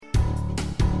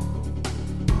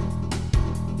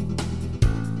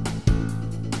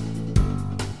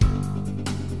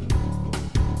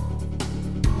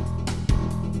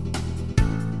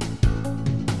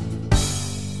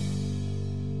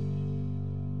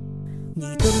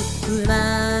にとぶ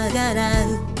まがら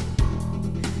う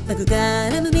パクか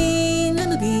らムビンラ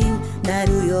ムビンな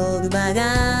るよ馬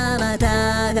がま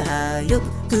たがよ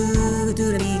くト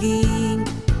ゥラミリン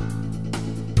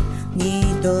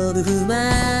にとぶ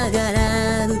まが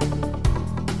らう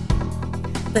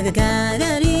バカ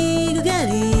ガリルガ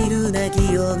リル泣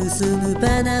きを結む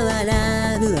パナワ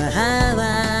ラグアハ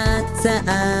ワザ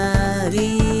ア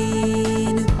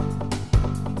リヌ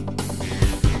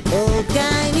おか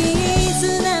えり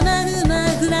砂まぐま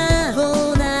ぐら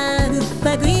ほなぐ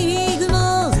パクリグ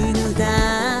モズヌ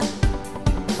タ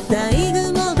大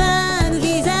グモバグ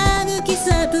ギザグキ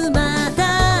サプマタ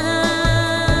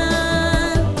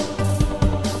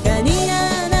ガニ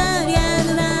ラナリア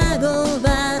ヌラゴ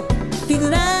バピグ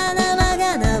ラナマ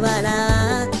ガナワ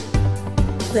ラ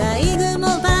大